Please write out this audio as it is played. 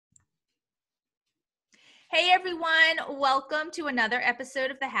Hey everyone, welcome to another episode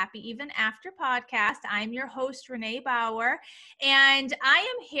of the Happy Even After podcast. I'm your host, RENEE BAUER, and I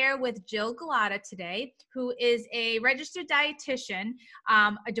am here with Jill Gulotta today, who is a registered dietitian,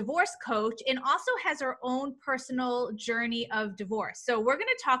 a divorce coach, and also has her own personal journey of divorce. So we're going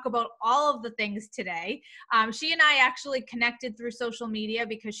to talk about all of the things today. She and I actually connected through social media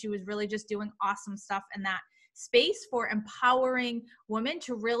because she was really just doing awesome stuff in that space for empowering women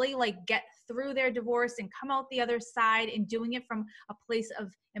to really get through their divorce and come out the other side, and doing it from a place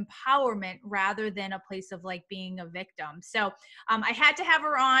of empowerment rather than a place of being a victim. So I had to have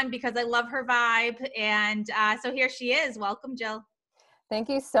her on because I love her vibe. And so here she is. Welcome, Jill. Thank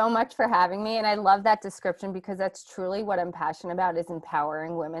you so much for having me. And I love that description because that's truly what I'm passionate about, is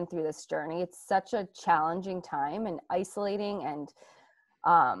empowering women through this journey. It's such a challenging time and isolating,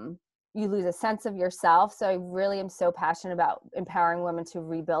 and you lose a sense of yourself. So I really am so passionate about empowering women to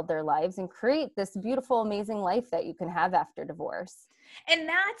rebuild their lives and create this beautiful, amazing life that you can have after divorce. And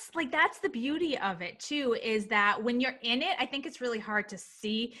that's the beauty of it too, is that when you're in it, I think it's really hard to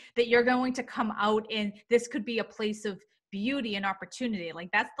see that you're going to come out and this could be a place of beauty and opportunity.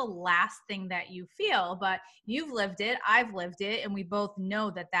 That's the last thing that you feel, but you've lived it, I've lived it, and we both know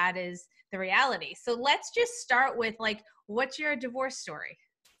that that is the reality. So let's just start with what's your divorce story?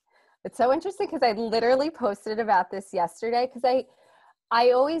 It's so interesting because I literally posted about this yesterday, because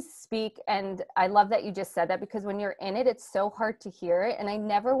I always speak, and I love that you just said that, because when you're in it, it's so hard to hear it. And I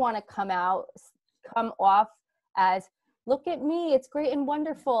never want to come off as, look at me, it's great and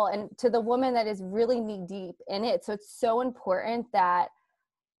wonderful, and to the woman that is really knee deep in it. So it's so important that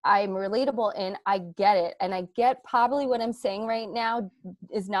I'm relatable and I get it. And I get probably what I'm saying right now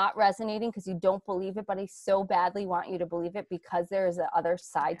is not resonating because you don't believe it, but I so badly want you to believe it because there is the other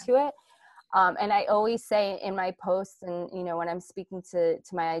side to it. And I always say in my posts, and when I'm speaking to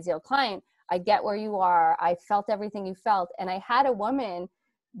my ideal client, I get where you are. I felt everything you felt. And I had a woman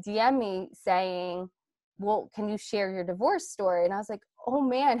DM me saying, well, can you share your divorce story? And I was like, oh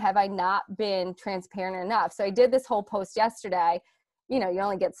man, have I not been transparent enough? So I did this whole post yesterday. You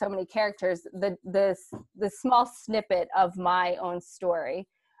only get so many characters, the small snippet of my own story,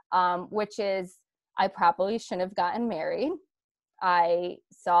 which is, I probably shouldn't have gotten married. I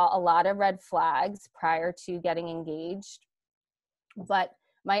saw a lot of red flags prior to getting engaged, but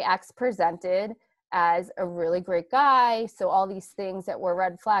my ex presented as a really great guy. So all these things that were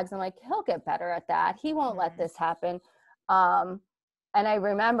red flags, I'm like, he'll get better at that. He won't let this happen. And I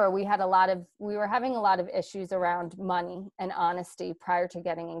remember we were having a lot of issues around money and honesty prior to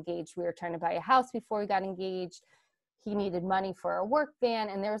getting engaged. We were trying to buy a house before we got engaged. He needed money for a work van,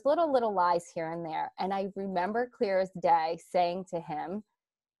 and there was little lies here and there. And I remember clear as day saying to him,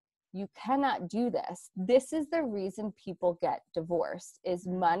 you cannot do this. This is the reason people get divorced, is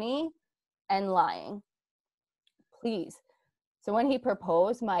money and lying. Please. So when he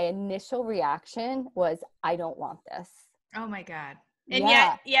proposed, my initial reaction was, I don't want this. Oh my God. And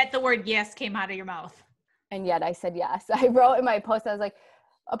yet the word yes came out of your mouth. And yet I said yes. I wrote in my post, I was like,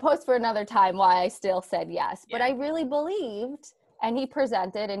 a post for another time why I still said yes. But I really believed, and he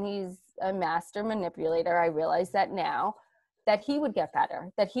presented, and he's a master manipulator. I realize that now, that he would get better,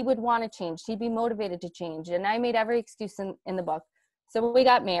 that he would want to change. He'd be motivated to change. And I made every excuse in the book. So we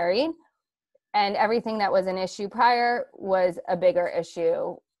got married, and everything that was an issue prior was a bigger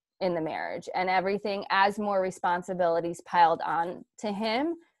issue in the marriage. And everything, as more responsibilities piled on to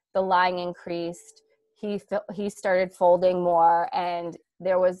him, the lying increased. He started folding more, and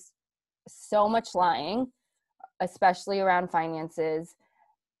there was so much lying, especially around finances,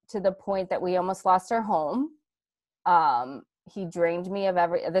 to the point that we almost lost our home. He drained me of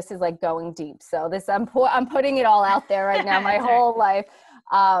this is going deep. So I'm putting it all out there right now, my whole life.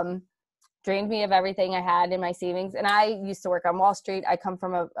 Drained me of everything I had in my savings. And I used to work on Wall Street. I come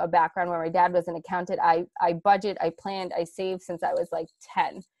from a background where my dad was an accountant. I budget, I planned, I saved since I was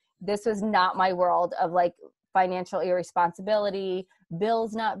 10. This was not my world of financial irresponsibility,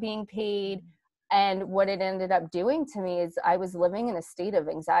 bills not being paid. And what it ended up doing to me is I was living in a state of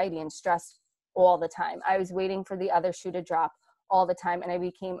anxiety and stress all the time. I was waiting for the other shoe to drop all the time. And I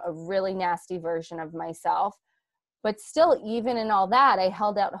became a really nasty version of myself. But still, even in all that, I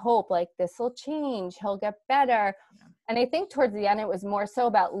held out hope, this will change, he'll get better. Yeah. And I think towards the end, it was more so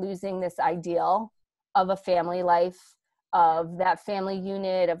about losing this ideal of a family life, of that family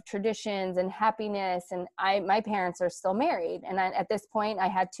unit, of traditions and happiness. And my parents are still married. And at this point, I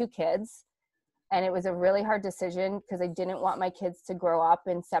had 2 kids. And it was a really hard decision because I didn't want my kids to grow up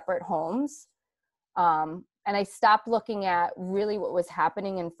in separate homes. And I stopped looking at really what was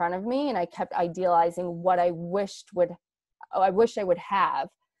happening in front of me, and I kept idealizing what I wish I would have.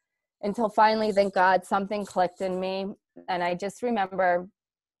 until finally, thank God, something clicked in me. And I just remember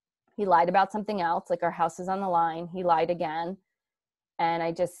he lied about something else, like our house is on the line. He lied again. And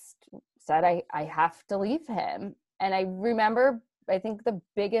I just said, I have to leave him. And I remember, I think the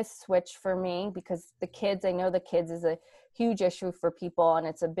biggest switch for me, because I know the kids is a huge issue for people and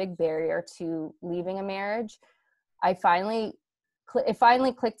it's a big barrier to leaving a marriage. It finally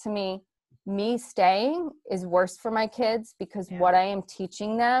clicked to me staying is worse for my kids because what I am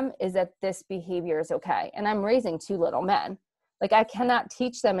teaching them is that this behavior is okay. And I'm raising 2 little men. Like I cannot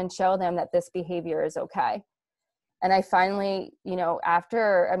teach them and show them that this behavior is okay. And I finally,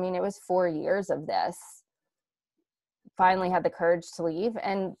 after, it was 4 years of this, finally had the courage to leave.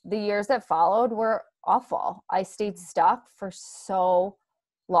 And the years that followed were awful. I stayed stuck for so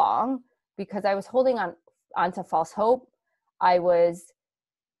long because I was holding onto false hope. I was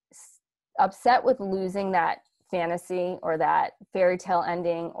upset with losing that fantasy or that fairy tale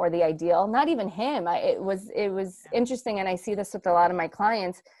ending or the ideal, not even him. It was interesting. And I see this with a lot of my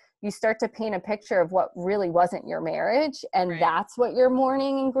clients. You start to paint a picture of what really wasn't your marriage. And that's what you're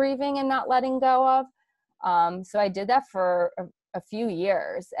mourning and grieving and not letting go of. So I did that for a few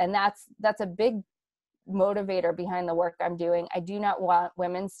years. And that's a big motivator behind the work I'm doing. I do not want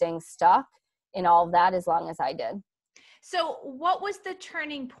women staying stuck in all of that as long as I did. So what was the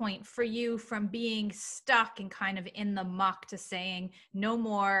turning point for you from being stuck and kind of in the muck to saying, no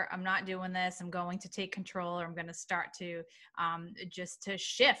more, I'm not doing this, I'm going to take control, or I'm going to start to just to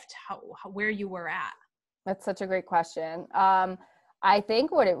shift where you were at? That's such a great question. I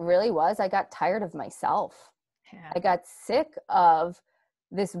think what it really was, I got tired of myself. I got sick of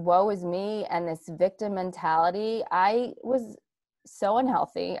this woe is me and this victim mentality. I was so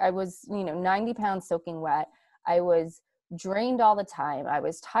unhealthy. I was, 90 pounds soaking wet. I was drained all the time. I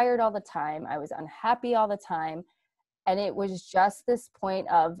was tired all the time. I was unhappy all the time. And it was just this point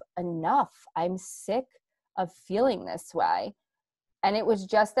of enough. I'm sick of feeling this way. And it was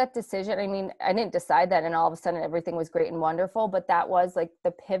just that decision. I didn't decide that and all of a sudden everything was great and wonderful, but that was like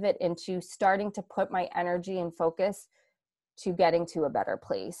the pivot into starting to put my energy and focus to getting to a better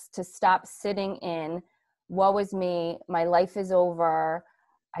place, to stop sitting in, woe is me, my life is over,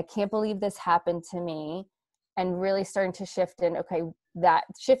 I can't believe this happened to me, and really starting to shift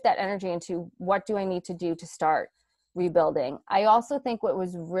that energy into what do I need to do to start rebuilding. I also think what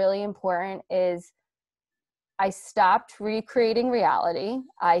was really important is I stopped recreating reality.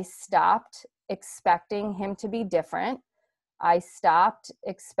 I stopped expecting him to be different. I stopped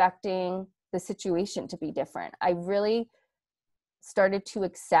expecting the situation to be different. I really started to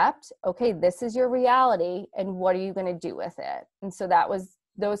accept, okay, this is your reality and what are you going to do with it? And so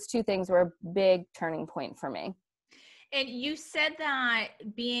those 2 things were a big turning point for me. And you said that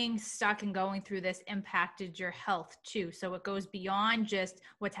being stuck and going through this impacted your health too. So it goes beyond just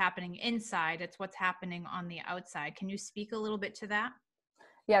what's happening inside. It's what's happening on the outside. Can you speak a little bit to that?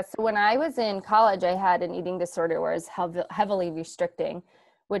 Yeah. So when I was in college, I had an eating disorder where I was heavily restricting,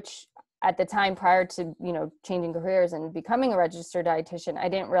 which at the time prior to, changing careers and becoming a registered dietitian, I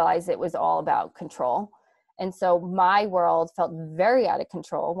didn't realize it was all about control. And so my world felt very out of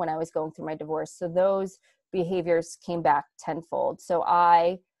control when I was going through my divorce. So those behaviors came back tenfold. So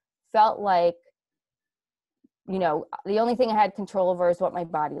I felt like, the only thing I had control over is what my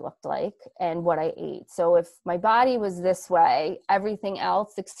body looked like and what I ate. So if my body was this way, everything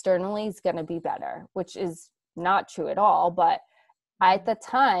else externally is going to be better, which is not true at all. But at the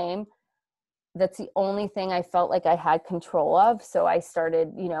time, that's the only thing I felt like I had control of. So I started,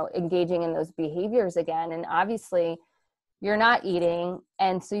 engaging in those behaviors again. And obviously you're not eating.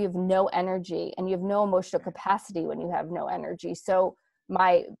 And so you have no energy and you have no emotional capacity when you have no energy. So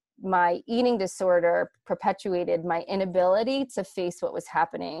my eating disorder perpetuated my inability to face what was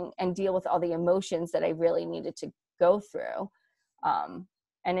happening and deal with all the emotions that I really needed to go through. And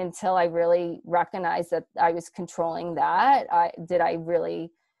until I really recognized that I was controlling that,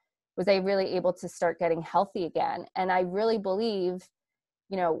 was I really able to start getting healthy again? And I really believe,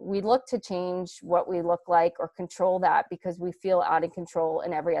 we look to change what we look like or control that because we feel out of control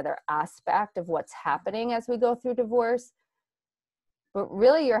in every other aspect of what's happening as we go through divorce. But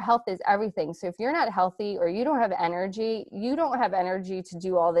really your health is everything. So if you're not healthy or you don't have energy, you don't have energy to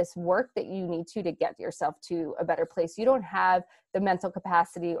do all this work that you need to get yourself to a better place. You don't have the mental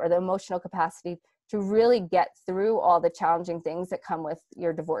capacity or the emotional capacity to really get through all the challenging things that come with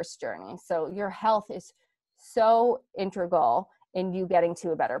your divorce journey. So your health is so integral in you getting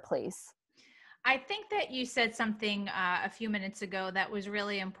to a better place. I think that you said something a few minutes ago that was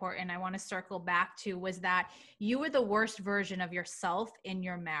really important. I want to circle back to was that you were the worst version of yourself in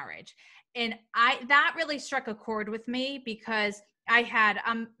your marriage. And that really struck a chord with me because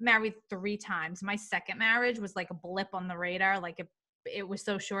I'm married 3 times. My second marriage was like a blip on the radar. Like it was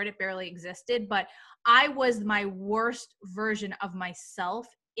so short, it barely existed. But I was my worst version of myself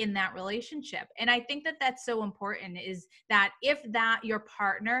in that relationship. And I think that that's so important, is that if that your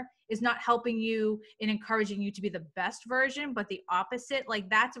partner is not helping you and encouraging you to be the best version, but the opposite, like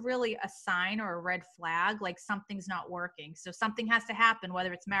that's really a sign or a red flag, like something's not working. So something has to happen,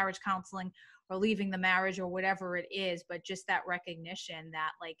 whether it's marriage counseling or leaving the marriage or whatever it is, but just that recognition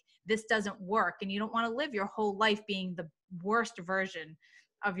that like this doesn't work, and you don't want to live your whole life being the worst version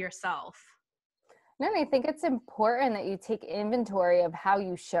of yourself. No, and I think it's important that you take inventory of how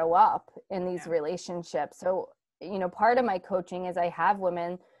you show up in these relationships. So, part of my coaching is I have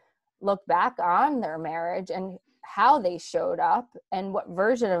women look back on their marriage and how they showed up and what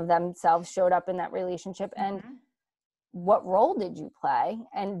version of themselves showed up in that relationship, and what role did you play,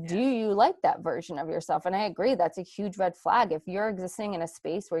 and do you like that version of yourself? And I agree, that's a huge red flag. If you're existing in a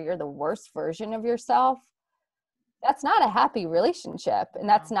space where you're the worst version of yourself, that's not a happy relationship, and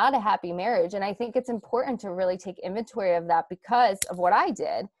that's not a happy marriage. And I think it's important to really take inventory of that, because of what I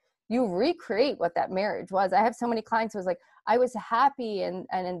did. You recreate what that marriage was. I have so many clients who was like, I was happy and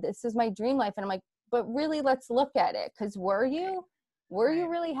this is my dream life. And I'm like, but really, let's look at it. Because were you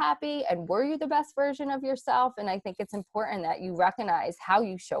really happy, and were you the best version of yourself? And I think it's important that you recognize how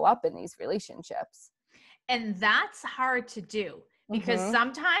you show up in these relationships. And that's hard to do, because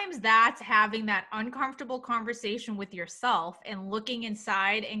sometimes that's having that uncomfortable conversation with yourself and looking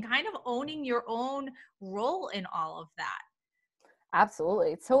inside and kind of owning your own role in all of that.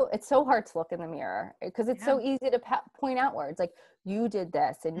 Absolutely. It's so hard to look in the mirror, because it's so easy to point outwards, like you did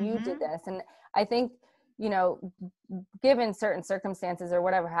this and you did this. And I think, given certain circumstances or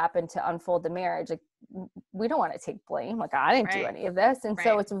whatever happened to unfold the marriage, like we don't want to take blame. Like I didn't do any of this. And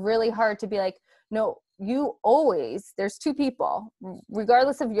so it's really hard to be like, no, there's two people,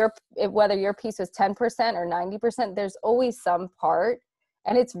 regardless of whether your piece was 10% or 90%, there's always some part.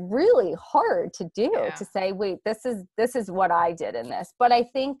 And it's really hard to do, to say, wait, this is what I did in this. But I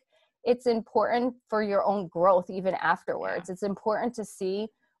think it's important for your own growth, even afterwards. It's important to see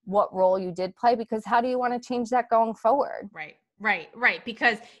what role you did play, because how do you want to change that going forward? Right.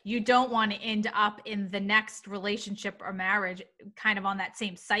 Because you don't want to end up in the next relationship or marriage kind of on that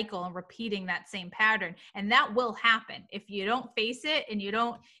same cycle and repeating that same pattern. And that will happen. If you don't face it and you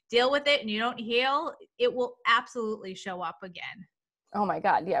don't deal with it and you don't heal, it will absolutely show up again. Oh my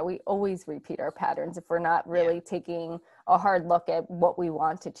God. Yeah. We always repeat our patterns if we're not really taking a hard look at what we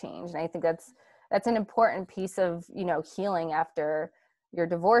want to change. And I think that's an important piece of, healing after your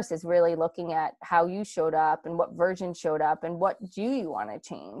divorce, is really looking at how you showed up and what version showed up and what do you want to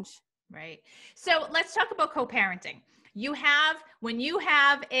change. Right. So let's talk about co-parenting. When you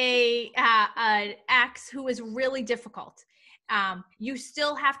have an ex who is really difficult, you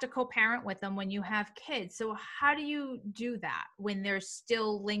still have to co-parent with them when you have kids. So how do you do that when there's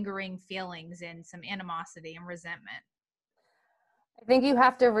still lingering feelings and some animosity and resentment? I think you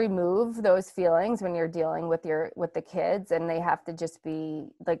have to remove those feelings when you're dealing with the kids, and they have to just be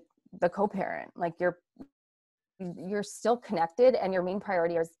like the co-parent. Like you're still connected, and your main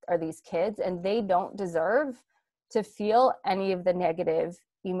priority are these kids, and they don't deserve to feel any of the negative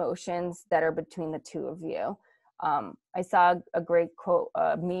emotions that are between the two of you. I saw a great quote,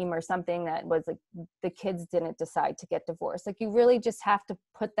 a meme or something that was like, the kids didn't decide to get divorced. Like you really just have to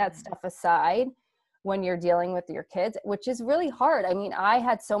put that stuff aside when you're dealing with your kids, which is really hard. I mean, I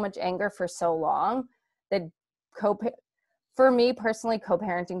had so much anger for so long that for me personally,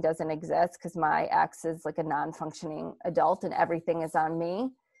 co-parenting doesn't exist, because my ex is like a non-functioning adult and everything is on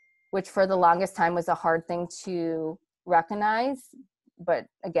me, which for the longest time was a hard thing to recognize. But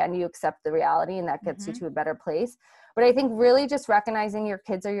again, you accept the reality, and that gets you to a better place. But I think really just recognizing your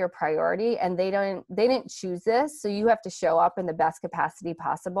kids are your priority, and they didn't choose this. So you have to show up in the best capacity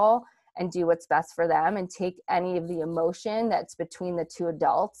possible and do what's best for them, and take any of the emotion that's between the two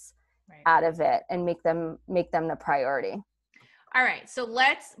adults out of it and make them the priority. All right. So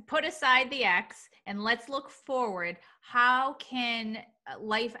let's put aside the ex and let's look forward. How can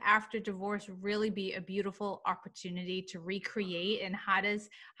life after divorce really be a beautiful opportunity to recreate? And how does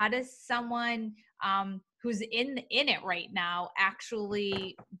someone who's in it right now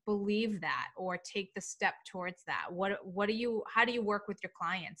actually believe that or take the step towards that? How do you work with your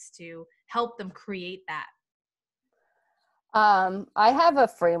clients to help them create that? I have a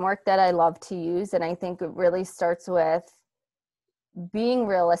framework that I love to use, and I think it really starts with being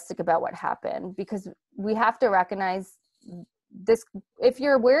realistic about what happened, because we have to recognize this. If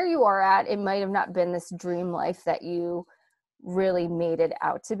you're where you are at, it might have not been this dream life that you really made it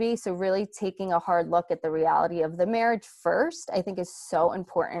out to be. So really taking a hard look at the reality of the marriage first, I think is so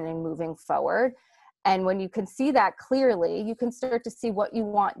important in moving forward. And when you can see that clearly, you can start to see what you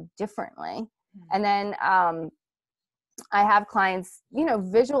want differently. And then I have clients,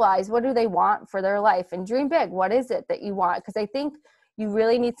 visualize what do they want for their life and dream big. What is it that you want? Because I think you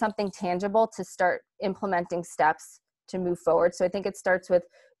really need something tangible to start implementing steps to move forward. So I think it starts with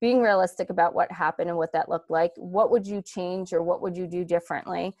being realistic about what happened and what that looked like. What would you change or what would you do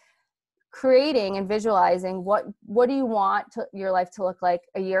differently? Creating and visualizing what do you want your life to look like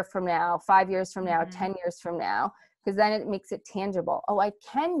a year from now, 5 years from now, 10 years from now, because then it makes it tangible. Oh, I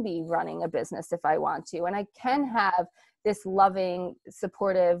can be running a business if I want to, and I can have this loving,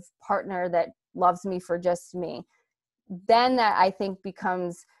 supportive partner that loves me for just me. Then that, I think,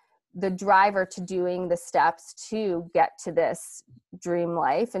 becomes the driver to doing the steps to get to this dream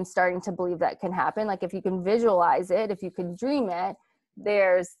life and starting to believe that can happen. Like if you can visualize it, if you can dream it,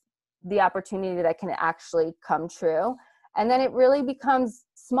 there's the opportunity that can actually come true. And then it really becomes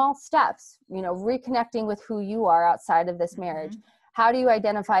small steps, reconnecting with who you are outside of this marriage. How do you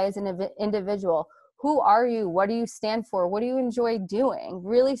identify as an individual? Who are you? What do you stand for? What do you enjoy doing?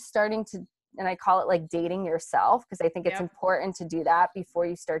 Really starting to, and I call it like dating yourself, because I think it's important to do that before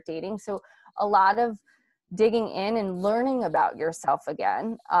you start dating. So a lot of digging in and learning about yourself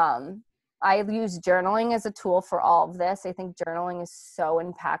again. I use journaling as a tool for all of this. I think journaling is so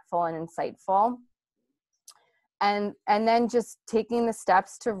impactful and insightful. And then just taking the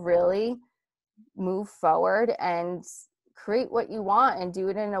steps to really move forward and create what you want and do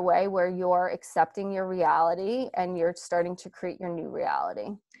it in a way where you're accepting your reality and you're starting to create your new reality.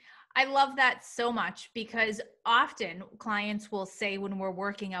 I love that so much, because often clients will say when we're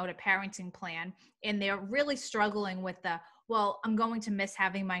working out a parenting plan and they're really struggling with well, I'm going to miss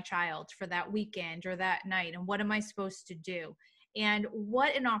having my child for that weekend or that night. And what am I supposed to do? And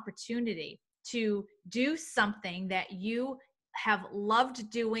what an opportunity to do something that you have loved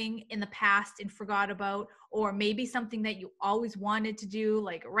doing in the past and forgot about, or maybe something that you always wanted to do,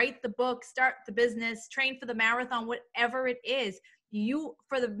 like write the book, start the business, train for the marathon, whatever it is. You,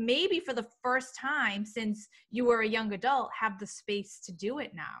 maybe for the first time since you were a young adult, have the space to do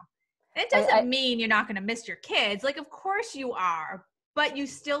it now. It doesn't mean you're not going to miss your kids. Like, of course you are, but you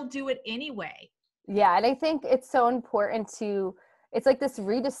still do it anyway. Yeah. And I think it's so important it's like this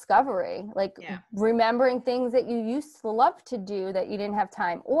rediscovery, like remembering things that you used to love to do that you didn't have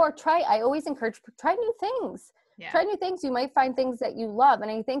time, or I always encourage, try new things. Try new things. You might find things that you love.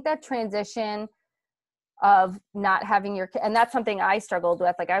 And I think that transition of not having your kids, and that's something I struggled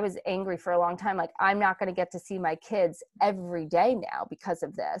with. Like I was angry for a long time. Like I'm not going to get to see my kids every day now because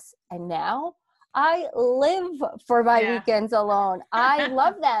of this. And now I live for my weekends alone. I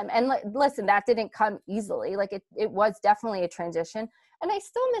love them. And listen, that didn't come easily. Like it was definitely a transition, and I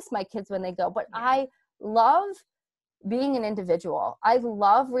still miss my kids when they go, but I love being an individual. I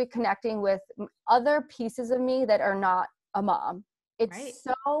love reconnecting with other pieces of me that are not a mom. It's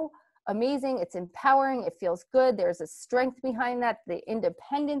so amazing. It's empowering. It feels good. There's a strength behind that. The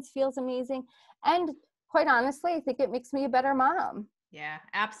independence feels amazing. And quite honestly, I think it makes me a better mom. Yeah,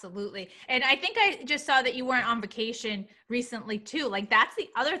 absolutely. And I think I just saw that you weren't on vacation recently too. Like that's the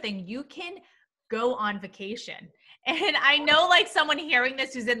other thing. You can go on vacation. And I know like someone hearing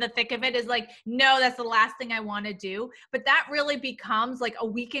this who's in the thick of it is like, no, that's the last thing I want to do. But that really becomes like a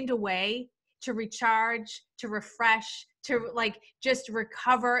weekend away to recharge, to refresh, to like just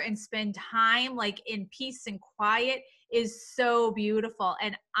recover and spend time like in peace and quiet is so beautiful.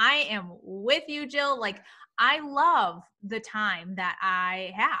 And I am with you, Jill. Like I love the time that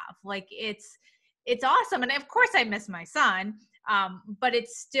I have. Like it's awesome. And of course I miss my son. But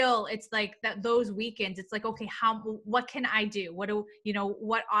it's like that, those weekends, it's like, okay, what can I do?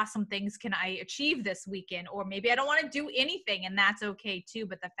 What awesome things can I achieve this weekend? Or maybe I don't want to do anything, and that's okay too.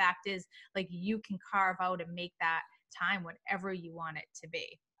 But the fact is, like, you can carve out and make that time whatever you want it to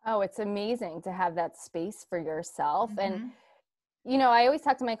be. Oh, it's amazing to have that space for yourself. And, I always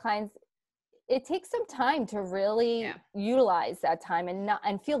talk to my clients, it takes some time to really utilize that time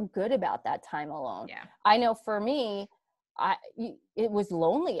and feel good about that time alone. Yeah. I know for me, it was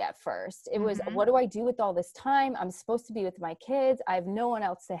lonely at first. It was, what do I do with all this time? I'm supposed to be with my kids. I have no one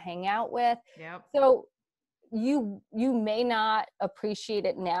else to hang out with. Yep. So you may not appreciate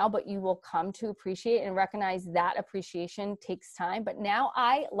it now, but you will come to appreciate and recognize that appreciation takes time. But now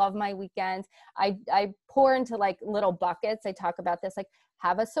I love my weekends. I pour into like little buckets. I talk about this, like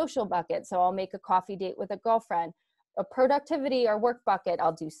have a social bucket. So I'll make a coffee date with a girlfriend, a productivity or work bucket.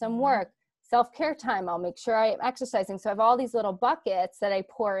 I'll do some work. Self-care time, I'll make sure I am exercising. So I have all these little buckets that I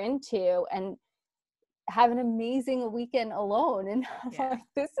pour into, and have an amazing weekend alone. And I'm like,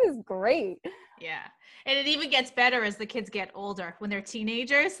 this is great. Yeah. And it even gets better as the kids get older when they're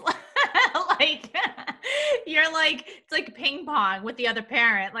teenagers. Like you're like, it's like ping pong with the other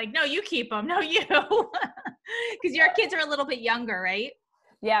parent. Like, no, you keep them. No, you. Because your kids are a little bit younger, right?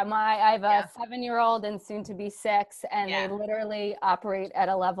 Yeah, I have a 7-year-old and soon to be 6, and they literally operate at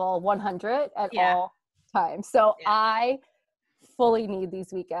a level 100 at all times. So I fully need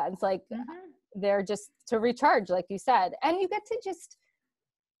these weekends. Like they're just to recharge, like you said. And you get to just,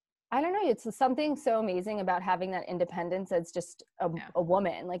 I don't know, it's something so amazing about having that independence as just a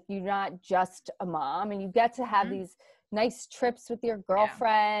woman. Like you're not just a mom, and you get to have these nice trips with your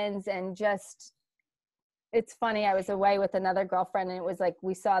girlfriends and just, it's funny. I was away with another girlfriend, and it was like,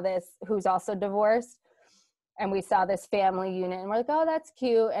 we saw this, who's also divorced, and we saw this family unit, and we're like, oh, that's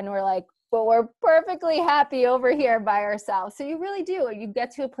cute. And we're like, but we're perfectly happy over here by ourselves. So you really do. You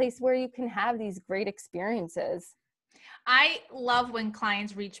get to a place where you can have these great experiences. I love when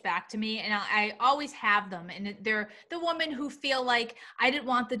clients reach back to me, and I always have them. And they're the women who feel like, I didn't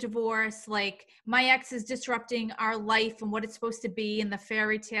want the divorce. Like my ex is disrupting our life and what it's supposed to be and the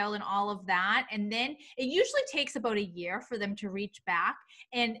fairy tale and all of that. And then it usually takes about a year for them to reach back.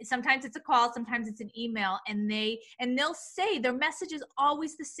 And sometimes it's a call, sometimes it's an email, and they'll say their message is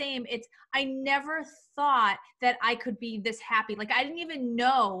always the same. It's, I never thought that I could be this happy. Like I didn't even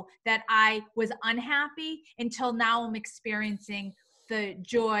know that I was unhappy until now I'm experiencing the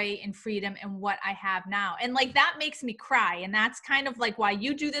joy and freedom and what I have now. And like, that makes me cry. And that's kind of like why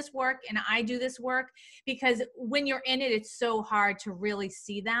you do this work and I do this work, because when you're in it, it's so hard to really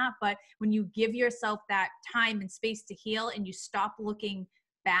see that. But when you give yourself that time and space to heal and you stop looking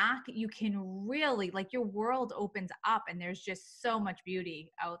back, you can really, like, your world opens up and there's just so much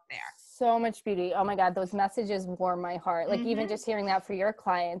beauty out there. So much beauty. Oh my God, those messages warm my heart. Like even just hearing that for your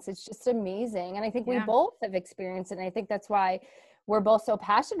clients, it's just amazing. And I think we both have experienced it. And I think that's why we're both so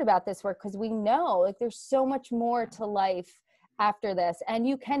passionate about this work, because we know like there's so much more to life after this, and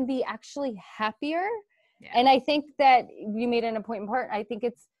you can be actually happier. And I think that you made an important part. I think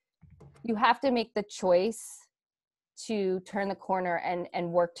it's, you have to make the choice to turn the corner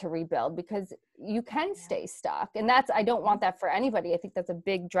and work to rebuild, because you can stay stuck. And that's, I don't want that for anybody. I think that's a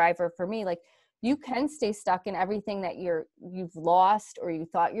big driver for me. Like you can stay stuck in everything that you've lost or you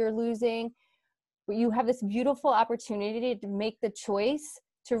thought you're losing, but you have this beautiful opportunity to make the choice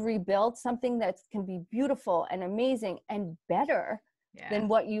to rebuild something that can be beautiful and amazing and better than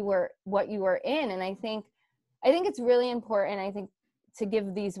what you were in. And I think it's really important. I think to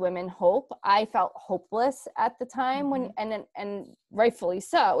give these women hope. I felt hopeless at the time when, and rightfully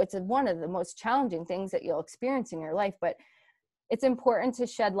so. It's one of the most challenging things that you'll experience in your life, but it's important to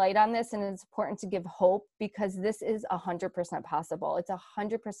shed light on this, and it's important to give hope, because this is 100% possible. It's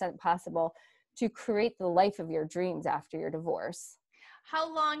 100% possible to create the life of your dreams after your divorce.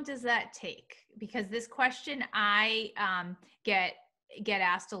 How long does that take? Because this question I get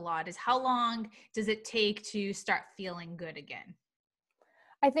asked a lot is, how long does it take to start feeling good again?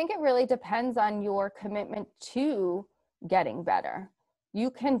 I think it really depends on your commitment to getting better. You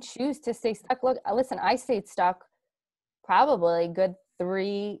can choose to stay stuck. Look, listen, I stayed stuck probably a good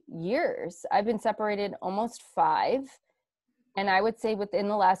 3 years. I've been separated almost 5. And I would say within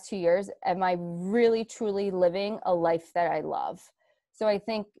the last 2 years, am I really, truly living a life that I love? So I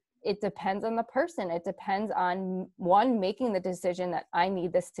think it depends on the person. It depends on, one, making the decision that I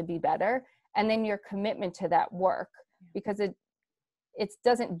need this to be better, and then your commitment to that work, because it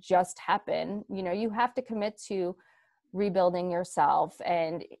doesn't just happen. You know, you have to commit to rebuilding yourself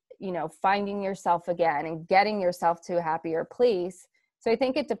and, you know, finding yourself again and getting yourself to a happier place. So I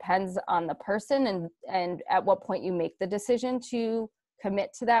think it depends on the person and at what point you make the decision to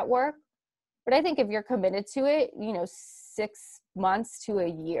commit to that work. But I think if you're committed to it, you know, 6 months to a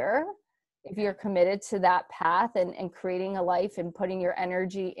year, if you're committed to that path and creating a life and putting your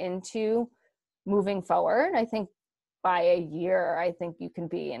energy into moving forward, I think by a year, I think you can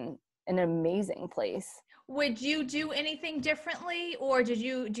be in an amazing place. Would you do anything differently, or do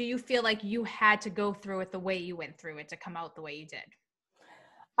you feel like you had to go through it the way you went through it to come out the way you did?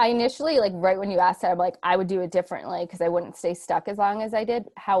 I initially, like right when you asked that, I'm like, I would do it differently because I wouldn't stay stuck as long as I did.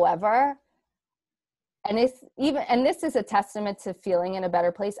 However, and this is a testament to feeling in a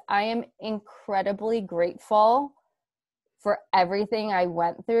better place, I am incredibly grateful for everything I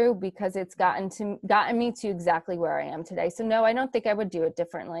went through, because it's gotten me to exactly where I am today. So no, I don't think I would do it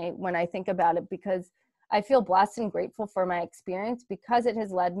differently when I think about it, because I feel blessed and grateful for my experience, because it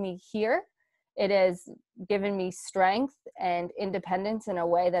has led me here. It has given me strength and independence in a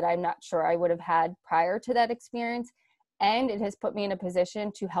way that I'm not sure I would have had prior to that experience. And it has put me in a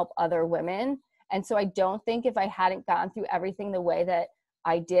position to help other women And so I don't think if I hadn't gone through everything the way that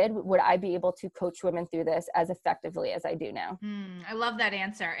I did, would I be able to coach women through this as effectively as I do now. I love that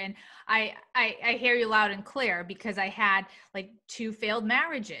answer. And I hear you loud and clear, because I had like 2 failed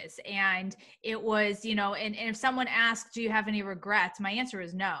marriages, and it was, and if someone asks, do you have any regrets? My answer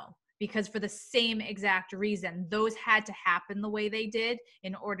is no, because for the same exact reason, those had to happen the way they did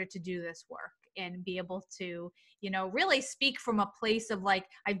in order to do this work and be able to, really speak from a place of like,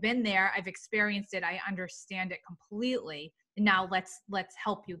 I've been there, I've experienced it, I understand it completely. Now let's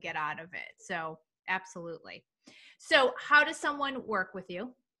help you get out of it. So absolutely. So how does someone work with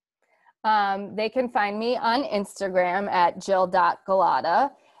you? They can find me on Instagram at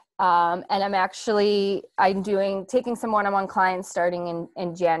jill.gulotta. And I'm taking some one-on-one clients starting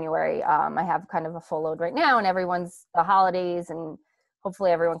in January. I have kind of a full load right now, and everyone's the holidays, and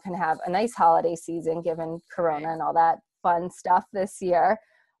hopefully everyone can have a nice holiday season given Corona and all that fun stuff this year.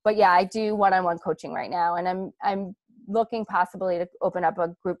 But yeah, I do one-on-one coaching right now, and I'm looking possibly to open up a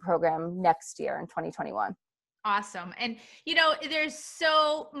group program next year in 2021. Awesome. And, there's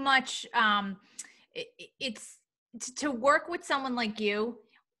so much, it's to work with someone like you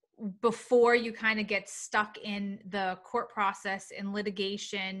before you kind of get stuck in the court process and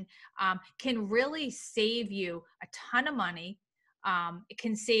litigation, can really save you a ton of money. It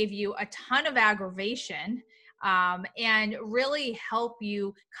can save you a ton of aggravation, and really help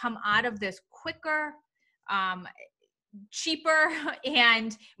you come out of this quicker, cheaper,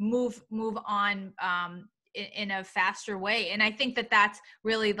 and move on, in a faster way. And I think that that's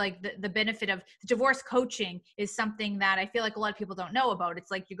really like the benefit of divorce coaching is something that I feel like a lot of people don't know about.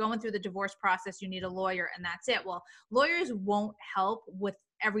 It's like you're going through the divorce process, you need a lawyer, and that's it. Well, lawyers won't help with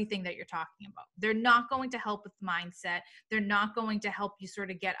everything that you're talking about. They're not going to help with mindset. They're not going to help you sort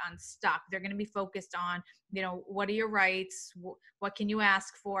of get unstuck. They're going to be focused on, what are your rights? What can you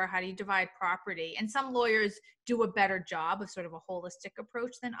ask for? How do you divide property? And some lawyers do a better job of sort of a holistic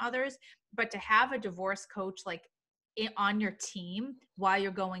approach than others. But to have a divorce coach like on your team while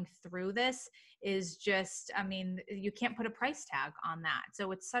you're going through this is just, you can't put a price tag on that.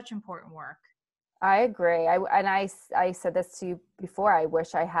 So it's such important work. I agree. I said this to you before. I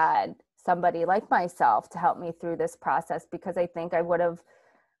wish I had somebody like myself to help me through this process, because I think I would have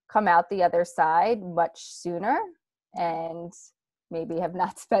come out the other side much sooner and maybe have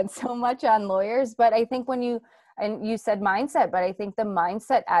not spent so much on lawyers. But I think and you said mindset, but I think the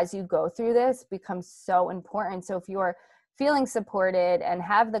mindset as you go through this becomes so important. So if you're feeling supported and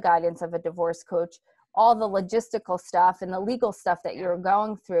have the guidance of a divorce coach, all the logistical stuff and the legal stuff that you're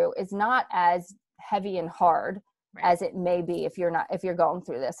going through is not as heavy and hard as it may be if you're going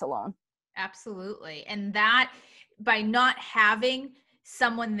through this alone. Absolutely. And that, by not having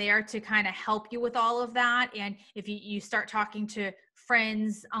someone there to kind of help you with all of that, and if you start talking to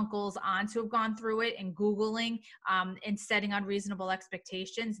friends, uncles, aunts who have gone through it, and Googling, and setting unreasonable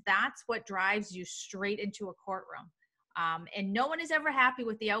expectations, that's what drives you straight into a courtroom. And no one is ever happy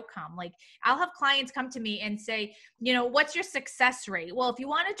with the outcome. Like, I'll have clients come to me and say, what's your success rate? Well, if you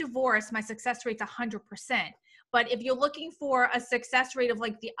want a divorce, my success rate's 100%. But if you're looking for a success rate of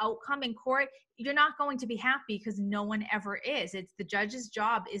like the outcome in court, you're not going to be happy, because no one ever is. It's the judge's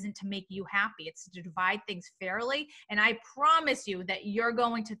job isn't to make you happy. It's to divide things fairly. And I promise you that you're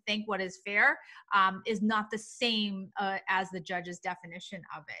going to think what is fair is not the same as the judge's definition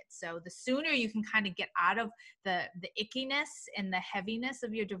of it. So the sooner you can kind of get out of the ickiness and the heaviness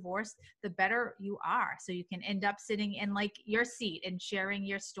of your divorce, the better you are. So you can end up sitting in like your seat and sharing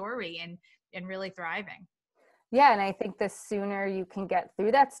your story and really thriving. Yeah. And I think the sooner you can get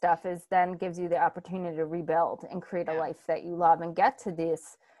through that stuff is then gives you the opportunity to rebuild and create a life that you love and get to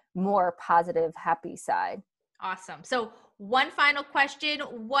this more positive, happy side. Awesome. So one final question,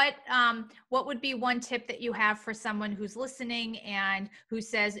 what would be one tip that you have for someone who's listening and who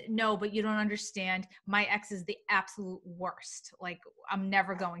says, no, but you don't understand, my ex is the absolute worst. Like, I'm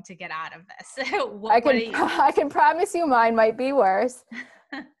never going to get out of this. I can promise you mine might be worse.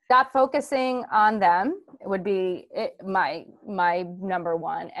 Stop focusing on them would be my number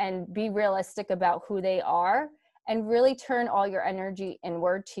one, and be realistic about who they are, and really turn all your energy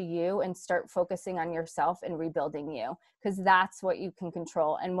inward to you and start focusing on yourself and rebuilding you, because that's what you can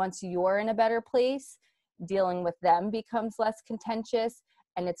control. And once you're in a better place, dealing with them becomes less contentious,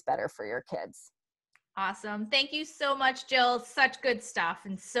 and it's better for your kids. Awesome. Thank you so much, Jill. Such good stuff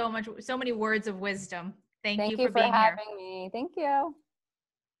and so many words of wisdom. Thank you for being here. Thank you for having me. Thank you.